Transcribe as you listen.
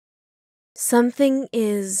Something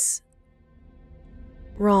is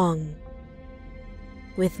wrong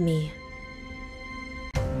with me.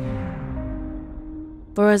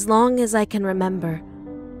 For as long as I can remember,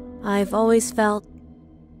 I've always felt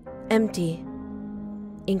empty,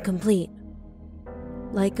 incomplete,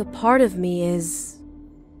 like a part of me is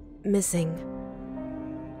missing.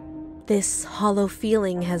 This hollow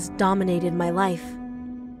feeling has dominated my life.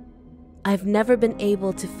 I've never been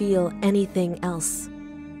able to feel anything else.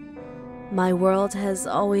 My world has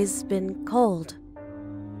always been cold,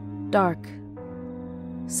 dark,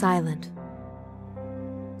 silent.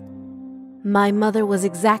 My mother was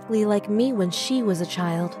exactly like me when she was a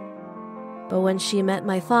child, but when she met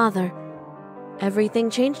my father, everything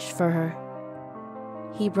changed for her.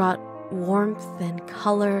 He brought warmth and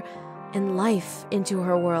color and life into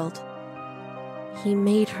her world. He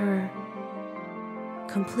made her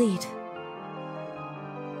complete.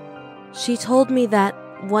 She told me that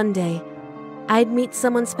one day I'd meet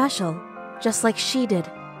someone special, just like she did.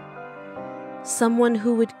 Someone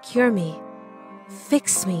who would cure me,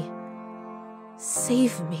 fix me,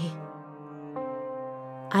 save me.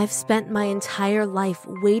 I've spent my entire life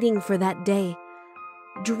waiting for that day,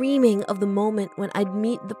 dreaming of the moment when I'd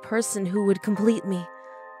meet the person who would complete me.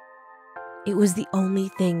 It was the only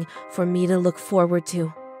thing for me to look forward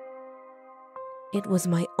to. It was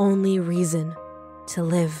my only reason to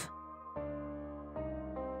live.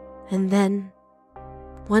 And then,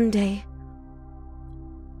 one day,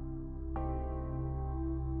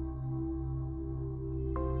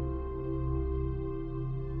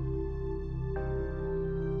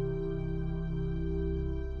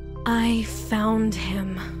 I found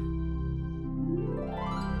him.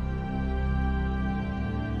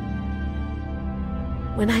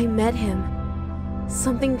 When I met him,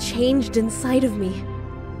 something changed inside of me.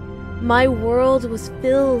 My world was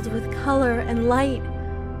filled with color and light.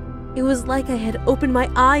 It was like I had opened my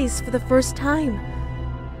eyes for the first time.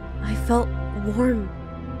 I felt warm.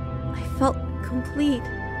 I felt complete.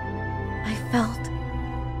 I felt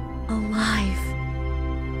alive.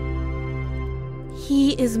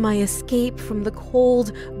 He is my escape from the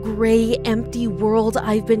cold, gray, empty world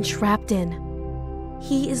I've been trapped in.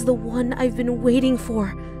 He is the one I've been waiting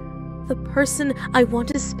for, the person I want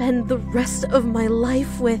to spend the rest of my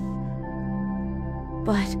life with.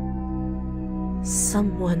 But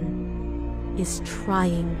someone is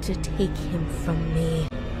trying to take him from me.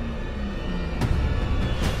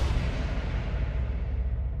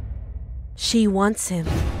 She wants him,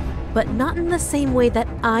 but not in the same way that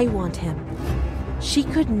I want him. She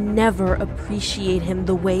could never appreciate him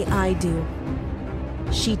the way I do.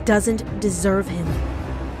 She doesn't deserve him.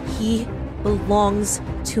 He belongs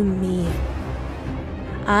to me.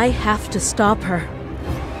 I have to stop her,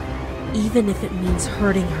 even if it means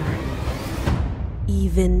hurting her.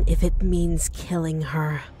 Even if it means killing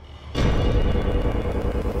her.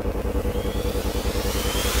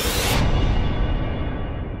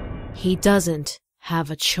 He doesn't have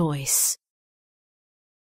a choice.